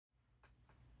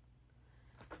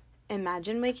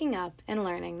Imagine waking up and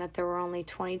learning that there were only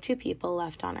 22 people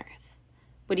left on Earth.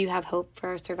 Would you have hope for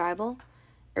our survival?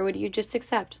 Or would you just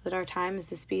accept that our time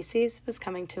as a species was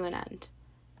coming to an end?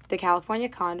 The California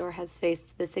Condor has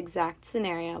faced this exact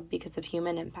scenario because of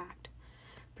human impact,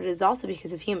 but it is also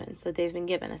because of humans that they've been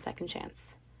given a second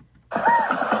chance.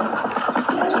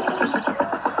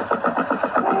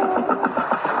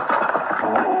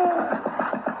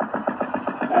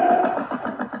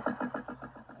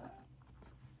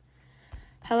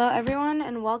 Hello, everyone,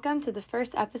 and welcome to the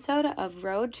first episode of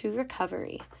Road to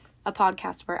Recovery, a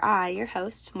podcast where I, your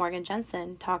host, Morgan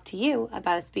Jensen, talk to you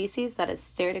about a species that has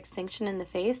stared extinction in the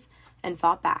face and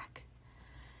fought back.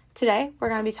 Today, we're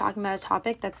going to be talking about a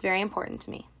topic that's very important to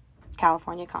me,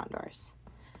 California condors.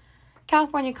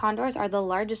 California condors are the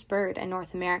largest bird in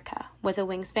North America, with a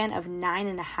wingspan of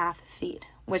 9.5 feet,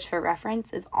 which for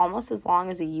reference is almost as long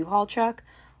as a U-Haul truck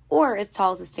or as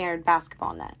tall as a standard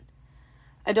basketball net.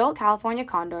 Adult California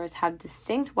condors have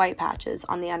distinct white patches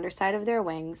on the underside of their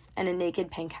wings and a naked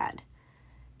pink head.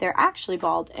 They're actually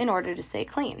bald in order to stay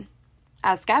clean.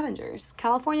 As scavengers,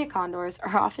 California condors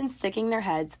are often sticking their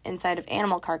heads inside of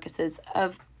animal carcasses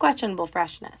of questionable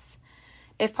freshness.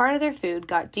 If part of their food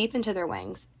got deep into their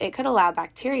wings, it could allow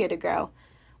bacteria to grow,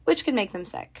 which could make them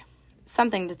sick.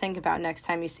 Something to think about next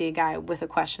time you see a guy with a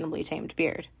questionably tamed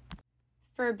beard.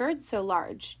 For a bird so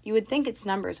large, you would think its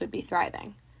numbers would be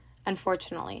thriving.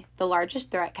 Unfortunately, the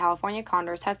largest threat California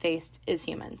condors have faced is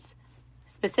humans.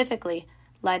 Specifically,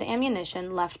 lead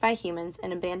ammunition left by humans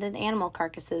in abandoned animal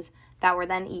carcasses that were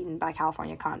then eaten by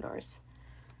California condors.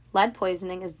 Lead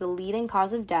poisoning is the leading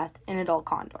cause of death in adult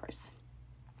condors.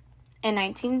 In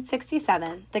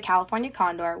 1967, the California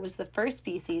condor was the first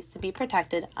species to be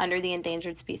protected under the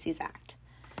Endangered Species Act.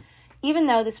 Even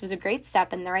though this was a great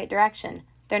step in the right direction,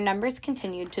 their numbers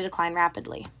continued to decline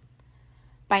rapidly.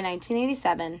 By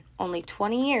 1987, only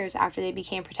 20 years after they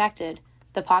became protected,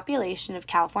 the population of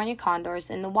California condors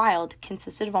in the wild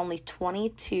consisted of only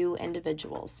 22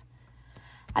 individuals.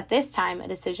 At this time, a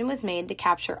decision was made to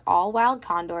capture all wild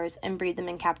condors and breed them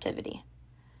in captivity.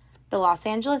 The Los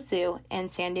Angeles Zoo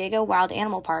and San Diego Wild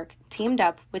Animal Park teamed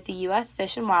up with the U.S.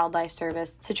 Fish and Wildlife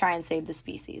Service to try and save the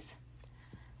species.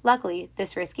 Luckily,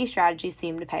 this risky strategy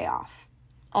seemed to pay off.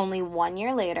 Only 1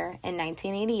 year later, in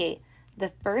 1988,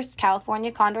 the first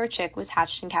California condor chick was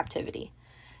hatched in captivity,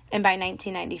 and by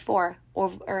 1994,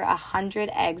 over 100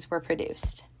 eggs were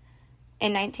produced.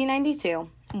 In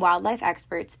 1992, wildlife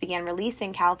experts began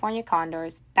releasing California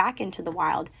condors back into the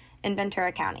wild in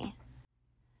Ventura County.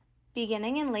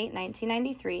 Beginning in late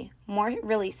 1993, more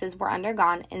releases were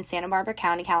undergone in Santa Barbara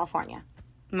County, California,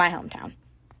 my hometown.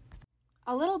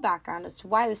 A little background as to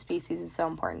why the species is so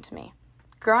important to me.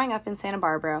 Growing up in Santa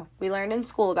Barbara, we learned in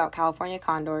school about California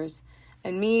condors,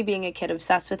 and me being a kid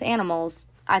obsessed with animals,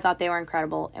 I thought they were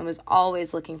incredible and was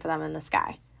always looking for them in the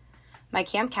sky. My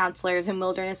camp counselors and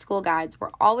wilderness school guides were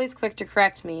always quick to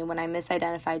correct me when I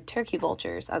misidentified turkey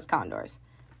vultures as condors,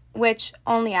 which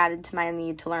only added to my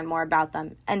need to learn more about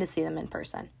them and to see them in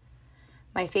person.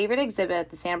 My favorite exhibit at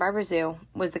the Santa Barbara Zoo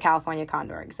was the California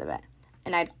Condor exhibit,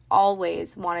 and I'd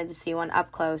always wanted to see one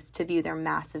up close to view their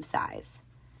massive size.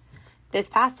 This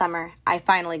past summer, I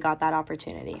finally got that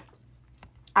opportunity.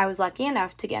 I was lucky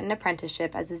enough to get an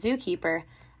apprenticeship as a zookeeper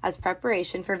as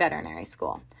preparation for veterinary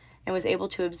school and was able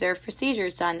to observe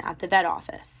procedures done at the vet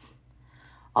office.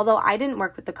 Although I didn't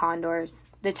work with the condors,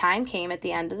 the time came at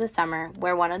the end of the summer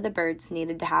where one of the birds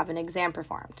needed to have an exam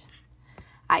performed.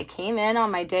 I came in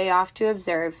on my day off to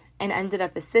observe and ended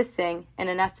up assisting in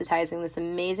anesthetizing this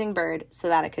amazing bird so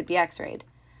that it could be x-rayed.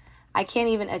 I can't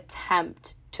even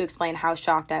attempt to explain how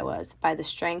shocked I was by the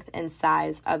strength and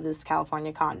size of this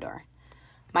California condor.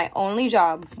 My only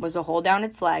job was to hold down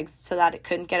its legs so that it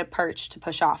couldn't get a perch to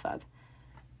push off of.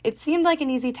 It seemed like an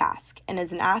easy task, and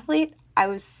as an athlete, I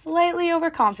was slightly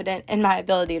overconfident in my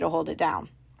ability to hold it down.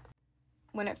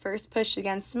 When it first pushed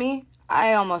against me,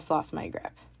 I almost lost my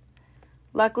grip.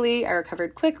 Luckily, I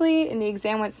recovered quickly and the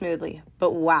exam went smoothly,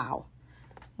 but wow.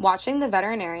 Watching the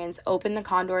veterinarians open the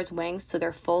condor's wings to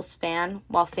their full span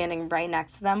while standing right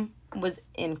next to them was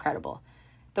incredible.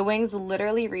 The wings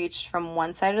literally reached from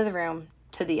one side of the room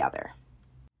to the other.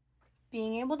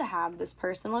 Being able to have this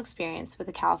personal experience with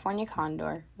the California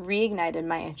condor reignited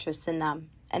my interest in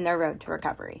them and their road to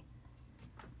recovery.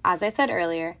 As I said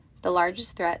earlier, the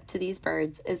largest threat to these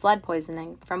birds is lead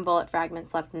poisoning from bullet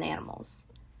fragments left in animals.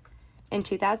 In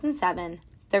 2007,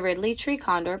 the Ridley Tree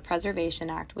Condor Preservation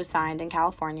Act was signed in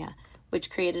California, which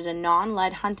created a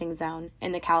non-lead hunting zone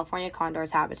in the California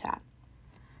condor's habitat.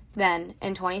 Then,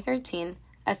 in 2013,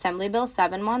 Assembly Bill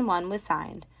 711 was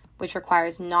signed, which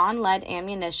requires non-lead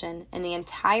ammunition in the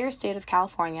entire state of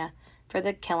California for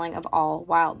the killing of all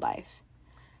wildlife.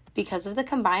 Because of the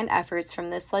combined efforts from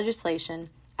this legislation,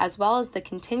 as well as the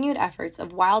continued efforts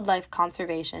of wildlife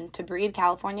conservation to breed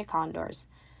California condors,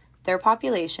 their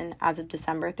population as of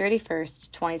December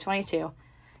 31st, 2022,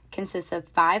 consists of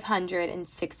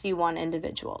 561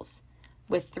 individuals,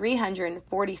 with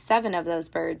 347 of those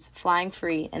birds flying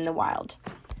free in the wild.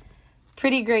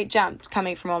 Pretty great jump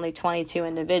coming from only 22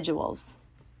 individuals.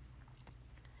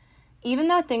 Even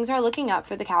though things are looking up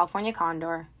for the California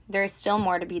condor, there is still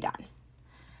more to be done.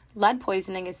 Lead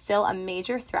poisoning is still a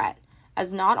major threat,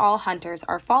 as not all hunters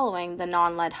are following the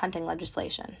non-lead hunting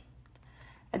legislation.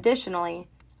 Additionally,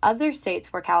 other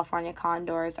states where California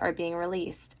condors are being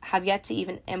released have yet to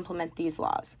even implement these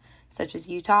laws, such as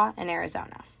Utah and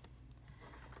Arizona.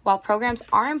 While programs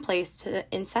are in place to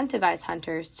incentivize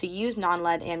hunters to use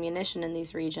non-lead ammunition in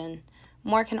these regions,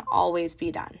 more can always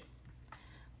be done.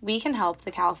 We can help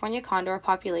the California condor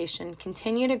population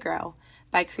continue to grow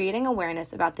by creating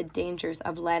awareness about the dangers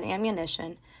of lead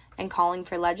ammunition and calling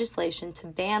for legislation to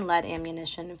ban lead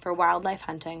ammunition for wildlife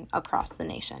hunting across the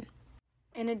nation.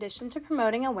 In addition to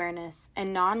promoting awareness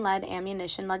and non-lead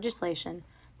ammunition legislation,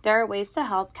 there are ways to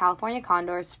help California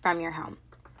condors from your home.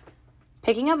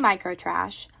 Picking up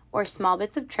microtrash or small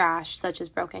bits of trash such as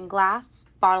broken glass,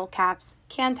 bottle caps,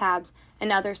 can tabs,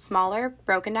 and other smaller,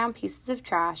 broken down pieces of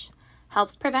trash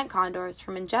helps prevent condors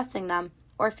from ingesting them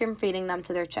or from feeding them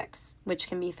to their chicks, which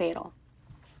can be fatal.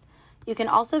 You can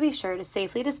also be sure to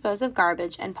safely dispose of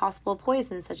garbage and possible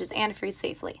poisons such as antifreeze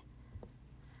safely.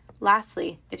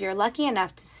 Lastly, if you're lucky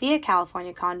enough to see a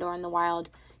California condor in the wild,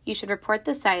 you should report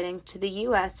the sighting to the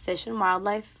U.S. Fish and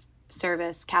Wildlife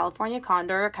Service California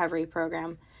Condor Recovery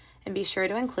Program and be sure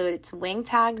to include its wing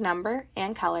tag number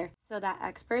and color so that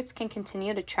experts can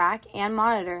continue to track and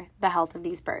monitor the health of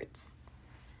these birds.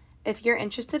 If you're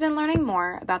interested in learning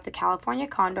more about the California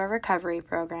Condor Recovery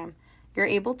Program, you're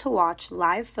able to watch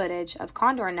live footage of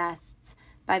condor nests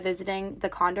by visiting the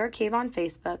Condor Cave on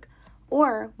Facebook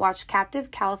or watch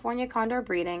captive California condor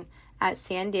breeding at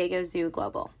San Diego Zoo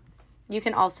Global. You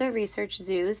can also research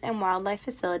zoos and wildlife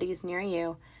facilities near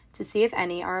you to see if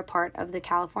any are a part of the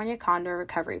California Condor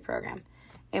Recovery Program,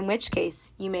 in which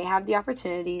case you may have the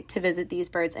opportunity to visit these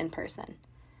birds in person.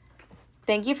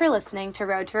 Thank you for listening to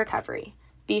Road to Recovery.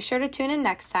 Be sure to tune in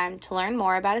next time to learn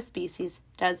more about a species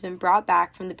that has been brought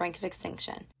back from the brink of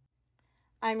extinction.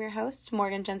 I'm your host,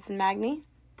 Morgan Jensen Magny.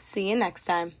 See you next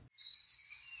time.